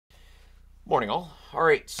Morning, all. All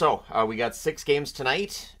right, so we got 6 games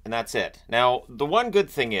tonight, and that's it. Now, the one good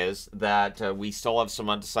thing is that we still have some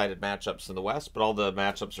undecided matchups in the West, but all the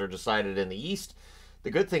matchups are decided in the East. The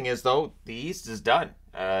good thing is, though, the East is done.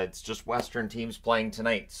 It's just Western teams playing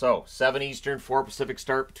tonight. So, 7 Eastern, 4 Pacific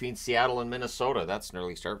start between Seattle and Minnesota. That's an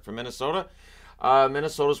early start for Minnesota.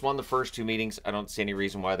 Minnesota's won the first 2 meetings. I don't see any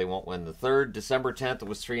reason why they won't win the third. December 10th, it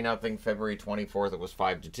was 3-0. February 24th, it was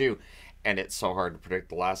 5-2. And it's so hard to predict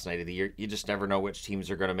the last night of the year. You just never know which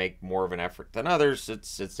teams are going to make more of an effort than others.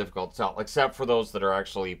 It's difficult to tell, except for those that are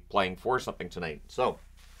actually playing for something tonight. So,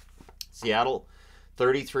 Seattle,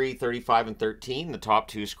 33, 35, and 13. The top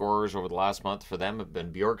 2 scorers over the last month for them have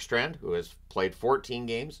been Bjorkstrand, who has played 14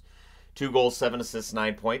 games, 2 goals, 7 assists,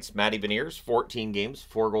 9 points. Matty Beniers, 14 games,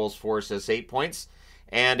 4 goals, 4 assists, 8 points.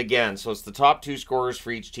 And again, so it's the top 2 scorers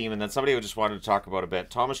for each team. And then somebody who just wanted to talk about a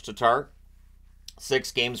bit, Thomas Tatar,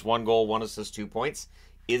 6 games, 1 goal, 1 assist, 2 points.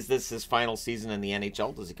 Is this his final season in the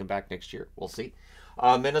NHL? Does he come back next year? We'll see.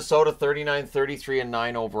 Minnesota, 39, 33, and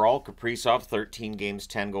 9 overall. Kaprizov, 13 games,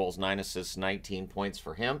 10 goals, 9 assists, 19 points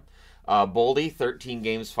for him. Boldy, 13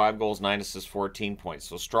 games, 5 goals, 9 assists, 14 points.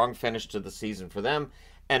 So strong finish to the season for them.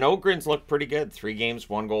 And Ogren's looked pretty good. 3 games,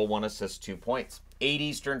 1 goal, 1 assist, 2 points. 8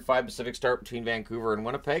 Eastern, 5 Pacific start between Vancouver and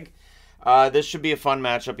Winnipeg. This should be a fun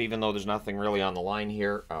matchup, even though there's nothing really on the line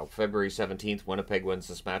here. February 17th, Winnipeg wins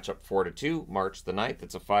this matchup 4-2. March the 9th,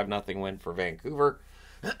 it's a 5-0 win for Vancouver.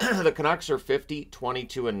 The Canucks are 50,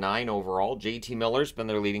 22, and 9 overall. JT Miller's been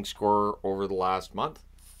their leading scorer over the last month.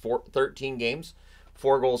 13 games,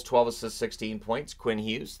 4 goals, 12 assists, 16 points. Quinn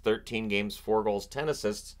Hughes, 13 games, 4 goals, 10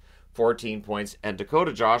 assists, 14 points. And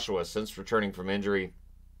Dakota Joshua, since returning from injury,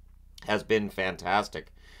 has been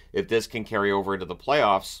fantastic. If this can carry over into the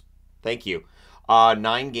playoffs, thank you.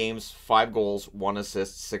 9 games, 5 goals, 1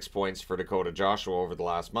 assist, 6 points for Dakota Joshua over the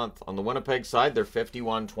last month. On the Winnipeg side, they're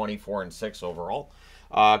 51, 24, and 6 overall.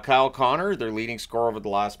 Kyle Connor, their leading scorer over the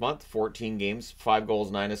last month, 14 games, 5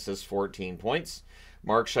 goals, 9 assists, 14 points.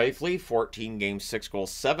 Mark Scheifele, 14 games, 6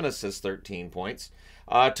 goals, 7 assists, 13 points.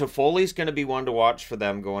 Toffoli's going to be one to watch for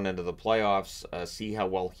them going into the playoffs, see how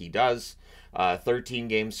well he does. 13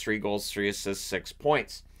 games, 3 goals, 3 assists, 6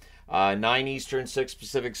 points. 9 Eastern, 6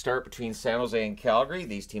 Pacific start between San Jose and Calgary.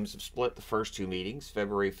 These teams have split the first 2 meetings.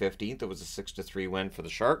 February 15th, it was a 6-3 win for the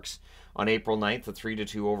Sharks. On April 9th, a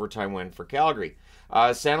 3-2 overtime win for Calgary.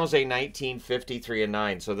 San Jose 19, 53, and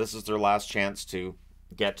 9. So this is their last chance to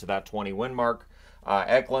get to that 20-win mark.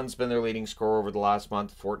 Eklund's been their leading scorer over the last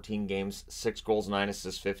month. 14 games, 6 goals, 9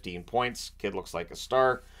 assists, 15 points. Kid looks like a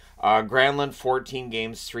star. Granlund, 14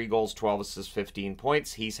 games, 3 goals, 12 assists, 15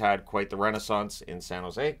 points. He's had quite the renaissance in San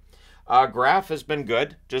Jose. Graf has been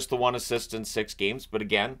good, just the 1 assist in 6 games, but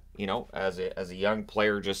again, you know, as a young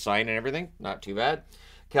player just signed and everything, not too bad.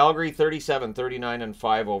 Calgary, 37, 39, and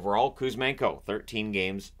 5 overall. Kuzmenko, 13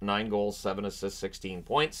 games, 9 goals, 7 assists, 16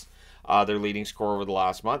 points. Their leading scorer over the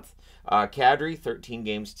last month. Kadri, 13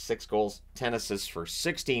 games, 6 goals, 10 assists for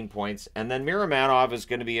 16 points. And then Miramanov is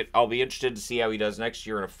going to be, I'll be interested to see how he does next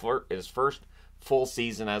year in his first full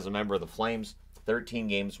season as a member of the Flames. 13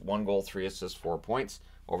 games, 1 goal, 3 assists, 4 points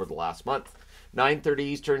over the last month. 9:30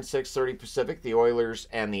 Eastern, 6:30 Pacific, the Oilers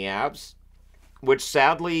and the Abs, which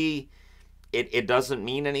sadly, it doesn't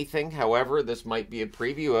mean anything. However, this might be a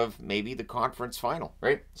preview of maybe the conference final,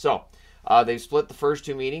 right? So, they've split the first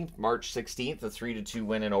 2 meetings. March 16th, a 3-2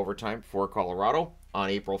 win in overtime for Colorado. On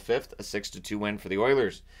April 5th, a 6-2 win for the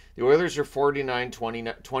Oilers. The Oilers are 49,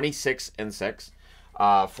 26, and 6.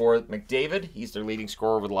 For McDavid, he's their leading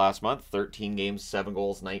scorer over the last month. 13 games, 7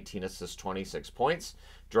 goals, 19 assists, 26 points.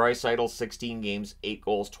 Draisaitl, 16 games, 8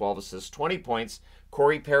 goals, 12 assists, 20 points.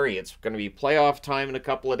 Corey Perry, it's going to be playoff time in a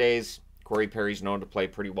couple of days. Corey Perry's known to play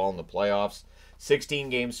pretty well in the playoffs. 16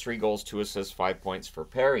 games, 3 goals, 2 assists, 5 points for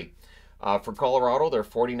Perry. For Colorado, they're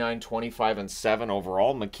 49, 25, and 7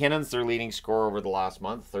 overall. McKinnon's their leading scorer over the last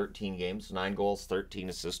month. 13 games, 9 goals, 13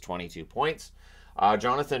 assists, 22 points.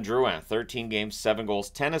 Jonathan Drouin, 13 games, 7 goals,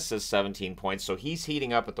 10 assists, 17 points. So he's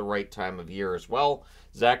heating up at the right time of year as well.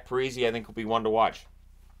 Zach Parise, I think, will be one to watch.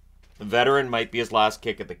 The veteran might be his last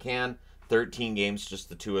kick at the can. 13 games, just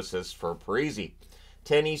the 2 assists for Parise.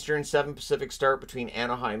 10 Eastern, 7 Pacific start between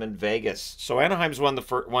Anaheim and Vegas. So Anaheim's won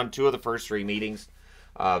 2 of the first 3 meetings.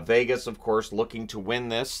 Vegas, of course, looking to win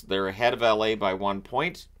this. They're ahead of LA by 1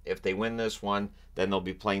 point. If they win this one, then they'll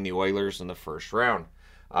be playing the Oilers in the first round.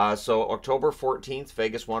 So October 14th,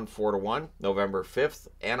 Vegas won 4-1. November 5th,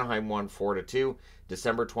 Anaheim won 4-2.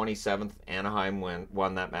 December 27th, Anaheim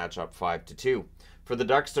won that matchup 5-2. For the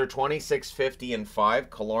Ducks, they're 26, 50, and 5.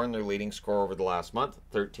 Killorn, their leading scorer over the last month,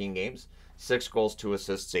 13 games, 6 goals, 2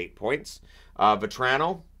 assists, 8 points.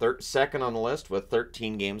 Vetrano, second on the list with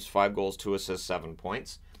 13 games, 5 goals, 2 assists, 7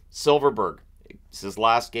 points. Silverberg, it's his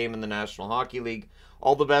last game in the National Hockey League.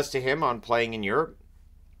 All the best to him on playing in Europe.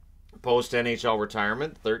 Post-NHL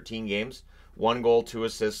retirement, 13 games, 1 goal, 2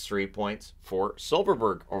 assists, 3 points for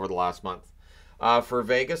Silverberg over the last month. For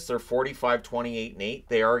Vegas, they're 45, 28, and 8.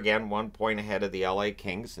 They are, again, 1 point ahead of the LA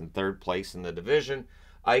Kings in third place in the division.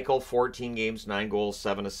 Eichel, 14 games, 9 goals,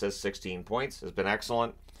 7 assists, 16 points. Has been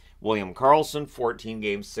excellent. William Karlsson, 14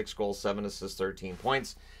 games, 6 goals, 7 assists, 13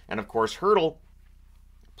 points. And, of course, Hertl,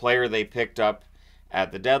 player they picked up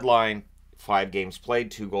at the deadline, 5 games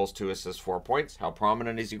played, 2 goals, 2 assists, 4 points. How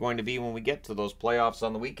prominent is he going to be when we get to those playoffs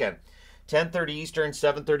on the weekend? 10:30 Eastern,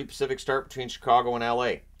 7:30 Pacific start between Chicago and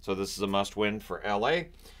LA. So this is a must-win for LA.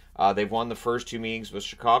 They've won the first 2 meetings with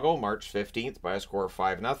Chicago, March 15th by a score of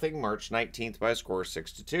 5-0, March 19th by a score of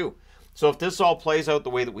 6-2. So if this all plays out the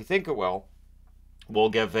way that we think it will, we'll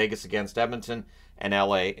get Vegas against Edmonton and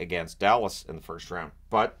LA against Dallas in the first round.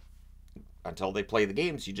 But until they play the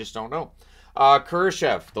games, you just don't know.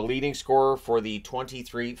 Kurashev, the leading scorer for the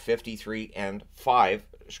 23, 53, and 5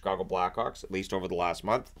 Chicago Blackhawks, at least over the last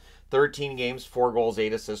month. 13 games, 4 goals,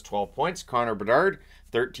 8 assists, 12 points. Connor Bedard,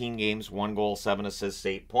 13 games, 1 goal, 7 assists,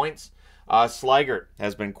 8 points. Sliger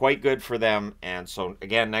has been quite good for them, and so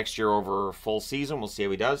again, next year over a full season, we'll see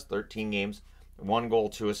how he does. 13 games, 1 goal,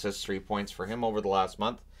 2 assists, 3 points for him over the last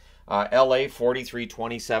month. LA, 43,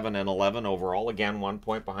 27, and 11 overall. Again, 1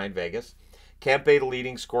 point behind Vegas. Kempe, the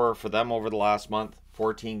leading scorer for them over the last month.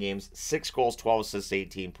 14 games, 6 goals, 12 assists,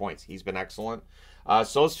 18 points. He's been excellent.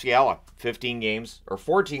 So's Fiala, 15 games, or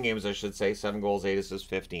 14 games, I should say, 7 goals, 8 assists,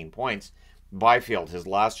 15 points. Byfield, his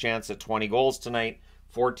last chance at 20 goals tonight,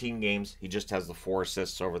 14 games. He just has the 4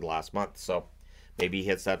 assists over the last month, so maybe he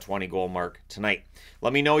hits that 20-goal mark tonight.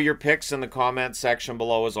 Let me know your picks in the comments section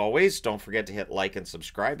below as always. Don't forget to hit like and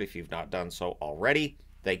subscribe if you've not done so already.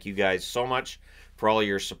 Thank you guys so much for all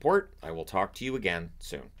your support. I will talk to you again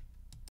soon.